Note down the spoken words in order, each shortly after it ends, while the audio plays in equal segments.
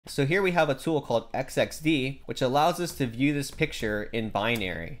So here we have a tool called XXD, which allows us to view this picture in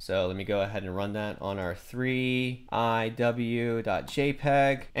binary. So let me go ahead and run that on our 3iw.jpg.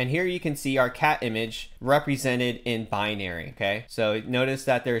 And here you can see our cat image represented in binary, okay? So notice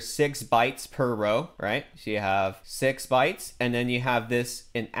that there's 6 bytes per row, right? So you have 6 bytes, and then you have this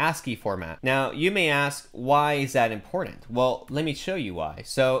in ASCII format. Now, you may ask, why is that important? Well, let me show you why.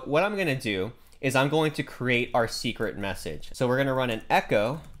 So what I'm gonna do is I'm going to create our secret message. So we're gonna run an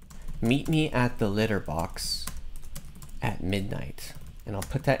echo, meet me at the litter box at midnight. And I'll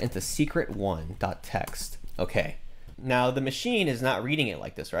put that into secret1.text. Okay. Now the machine is not reading it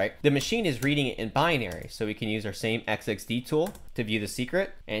like this, right? The machine is reading it in binary. So we can use our same XXD tool to view the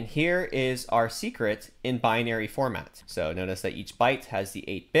secret. And here is our secret in binary format. So notice that each byte has the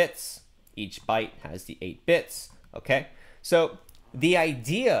 8 bits. Each byte has the 8 bits. Okay. So the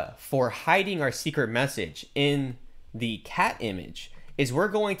idea for hiding our secret message in the cat image is we're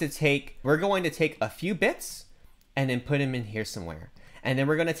going to take a few bits and then put them in here somewhere. And then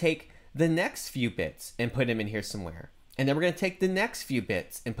we're going to take the next few bits and put them in here somewhere. And then we're going to take the next few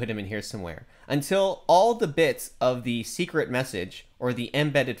bits and put them in here somewhere until all the bits of the secret message or the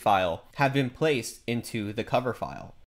embedded file have been placed into the cover file.